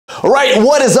Alright,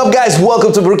 what is up guys?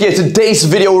 Welcome to Barrookie. In today's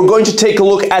video we're going to take a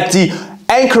look at the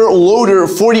anchor loader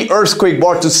for the earthquake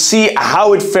bar to see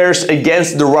how it fares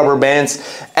against the rubber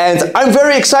bands. And I'm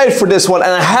very excited for this one,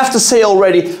 and I have to say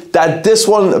already that this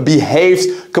one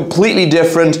behaves completely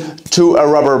different to a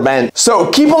rubber band. So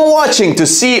keep on watching to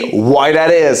see why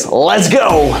that is. Let's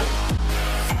go!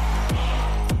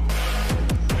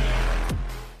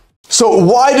 So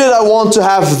why did I want to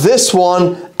have this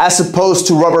one as opposed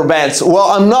to rubber bands?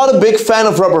 Well, I'm not a big fan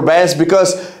of rubber bands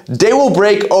because they will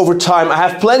break over time. I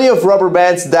have plenty of rubber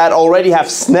bands that already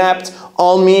have snapped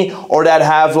on me, or that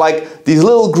have like these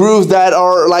little grooves that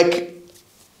are like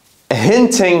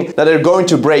hinting that they're going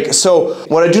to break. So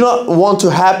what I do not want to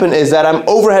happen is that I'm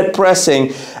overhead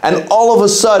pressing and all of a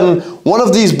sudden one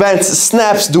of these bands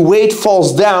snaps, the weight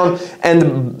falls down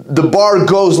and the bar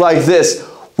goes like this.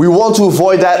 We want to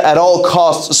avoid that at all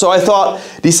costs. So I thought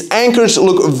these anchors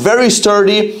look very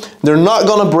sturdy. They're not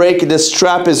gonna break. This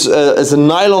strap is a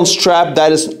nylon strap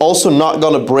that is also not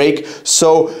gonna break.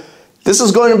 So this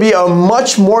is going to be a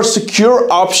much more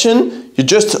secure option. You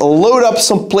just load up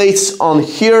some plates on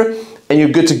here and you're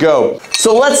good to go.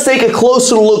 So let's take a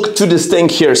closer look to this thing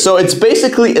here. So it's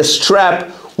basically a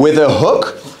strap with a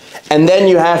hook. And then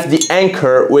you have the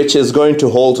anchor, which is going to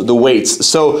hold the weights.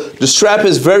 So the strap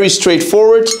is very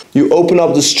straightforward. You open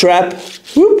up the strap,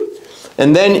 whoop,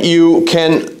 and then you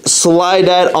can slide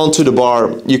that onto the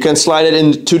bar. You can slide it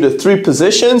into the three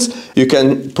positions. You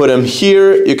can put them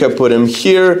here, you can put them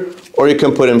here, or you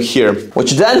can put them here.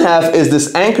 What you then have is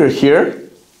this anchor here.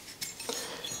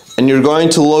 And you're going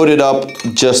to load it up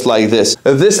just like this.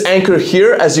 This anchor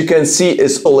here, as you can see,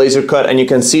 is a laser cut, and you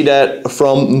can see that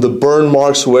from the burn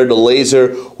marks where the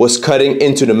laser was cutting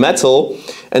into the metal.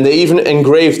 And they even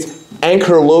engraved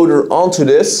anchor loader onto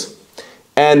this,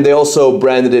 and they also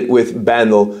branded it with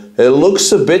Bandbell. It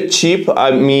looks a bit cheap.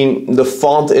 I mean, the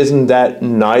font isn't that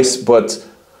nice, but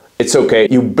it's okay.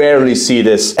 You barely see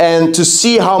this. And to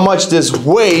see how much this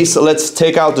weighs, let's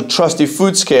take out the trusty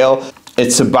food scale.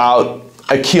 It's about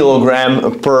a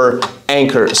kilogram per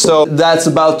anchor. So that's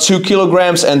about 2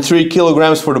 kilograms and 3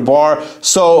 kilograms for the bar.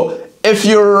 So if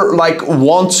you're like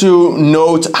want to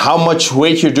note how much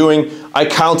weight you're doing, I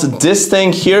count this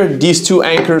thing here, these two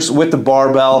anchors with the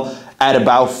barbell, at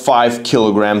about 5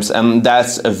 kilograms, and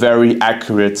that's a very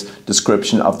accurate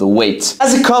description of the weight.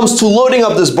 As it comes to loading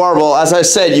up this barbell, as I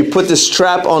said, you put this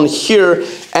strap on here,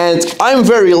 and I'm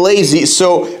very lazy,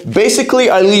 so basically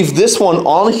I leave this one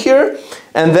on here,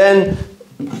 and then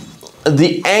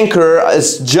the anchor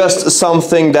is just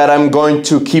something that I'm going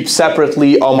to keep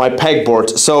separately on my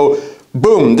pegboard. So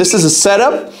boom, this is a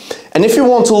setup, and if you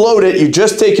want to load it, you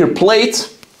just take your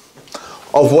plate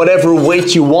of whatever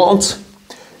weight you want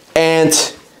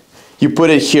and you put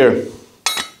it here.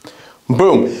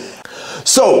 Boom.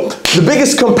 So the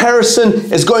biggest comparison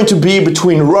is going to be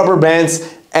between rubber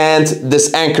bands and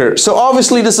this anchor. So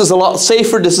obviously this is a lot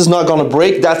safer, this is not gonna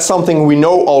break, that's something we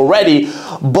know already,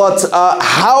 but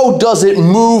how does it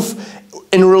move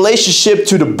in relationship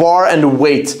to the bar and the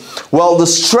weight? Well, the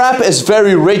strap is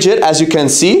very rigid, as you can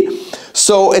see,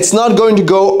 so it's not going to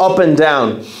go up and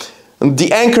down.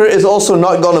 The anchor is also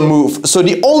not gonna move. So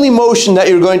the only motion that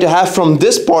you're going to have from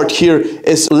this part here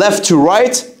is left to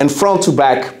right and front to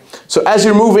back. So as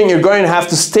you're moving, you're going to have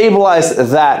to stabilize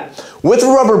that. With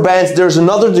rubber bands, there's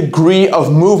another degree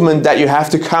of movement that you have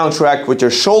to counteract with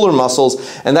your shoulder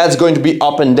muscles, and that's going to be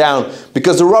up and down.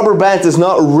 Because the rubber band is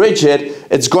not rigid,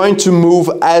 it's going to move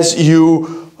as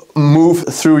you move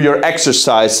through your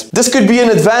exercise. This could be an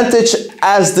advantage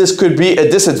as this could be a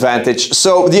disadvantage.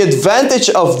 So the advantage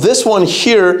of this one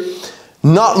here,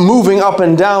 not moving up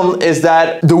and down, is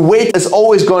that the weight is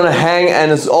always going to hang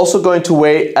and it's also going to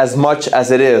weigh as much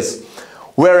as it is.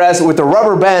 Whereas with the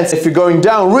rubber bands, if you're going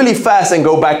down really fast and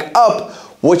go back up,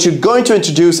 what you're going to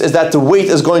introduce is that the weight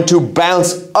is going to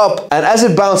bounce up. And as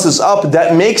it bounces up,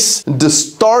 that makes the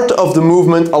start of the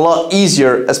movement a lot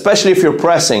easier, especially if you're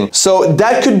pressing. So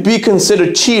that could be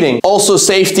considered cheating. Also,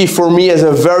 safety for me is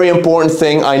a very important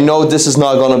thing. I know this is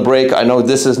not gonna break. I know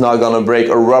this is not gonna break.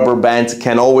 A rubber band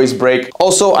can always break.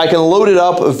 Also, I can load it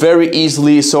up very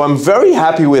easily, so I'm very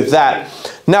happy with that.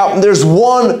 Now, there's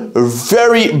one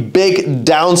very big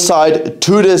downside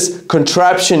to this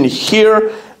contraption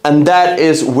here, and that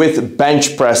is with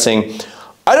bench pressing.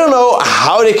 I don't know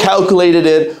how they calculated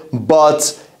it,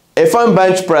 but if I'm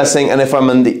bench pressing and if I'm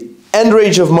in the end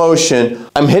range of motion,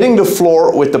 I'm hitting the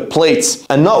floor with the plates,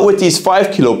 and not with these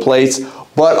 5 kilo plates,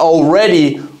 but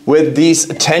already with these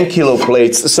 10 kilo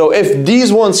plates. So if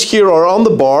these ones here are on the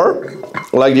bar,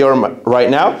 like they are right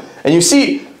now, and you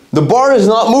see the bar is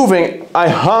not moving, I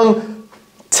hung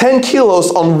 10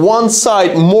 kilos on one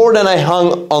side more than I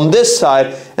hung on this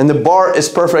side, and the bar is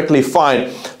perfectly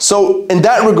fine. So in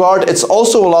that regard, it's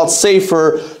also a lot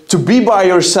safer to be by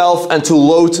yourself and to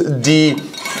load the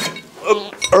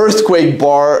earthquake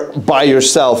bar by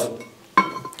yourself.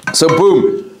 So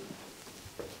boom,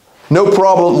 no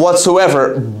problem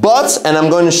whatsoever. But, and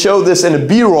I'm going to show this in a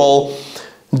B-roll,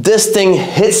 this thing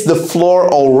hits the floor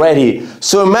already.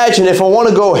 So imagine if I want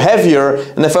to go heavier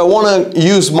and if I want to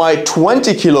use my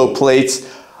 20 kilo plates,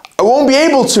 I won't be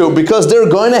able to because they're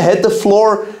going to hit the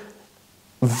floor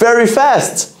very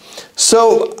fast.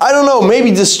 So I don't know,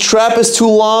 maybe the strap is too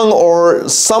long or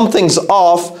something's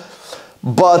off,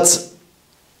 but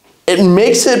it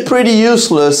makes it pretty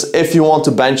useless if you want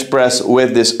to bench press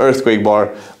with this earthquake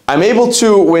bar. I'm able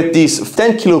to with these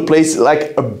 10 kilo plates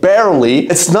like barely.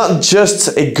 It's not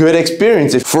just a good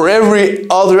experience. For every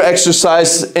other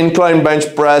exercise, incline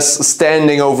bench press,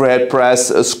 standing overhead press,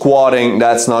 squatting,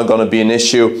 that's not going to be an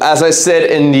issue. As I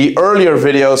said in the earlier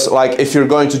videos, like if you're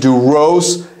going to do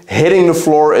rows, hitting the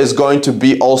floor is going to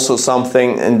be also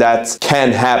something and that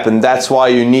can happen. That's why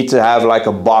you need to have like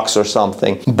a box or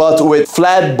something. But with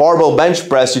flat barbell bench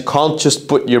press, you can't just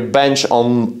put your bench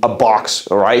on a box,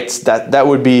 right? That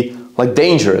would be like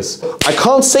dangerous. I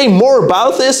can't say more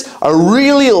about this. I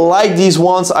really like these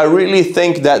ones. I really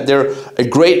think that they're a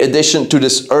great addition to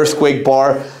this earthquake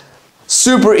bar.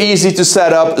 Super easy to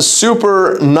set up,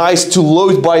 super nice to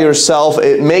load by yourself.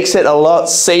 It makes it a lot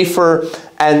safer,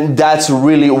 and that's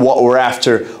really what we're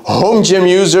after. Home gym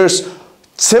users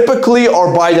typically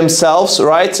are by themselves,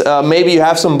 right? Maybe you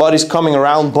have some buddies coming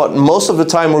around, but most of the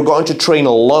time we're going to train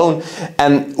alone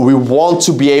and we want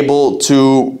to be able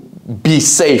to be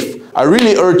safe. I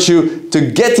really urge you to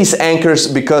get these anchors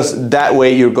because that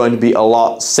way you're going to be a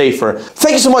lot safer.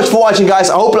 Thank you so much for watching, guys.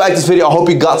 I hope you liked this video. I hope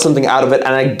you got something out of it,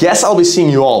 and I guess I'll be seeing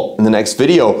you all in the next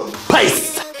video. Peace!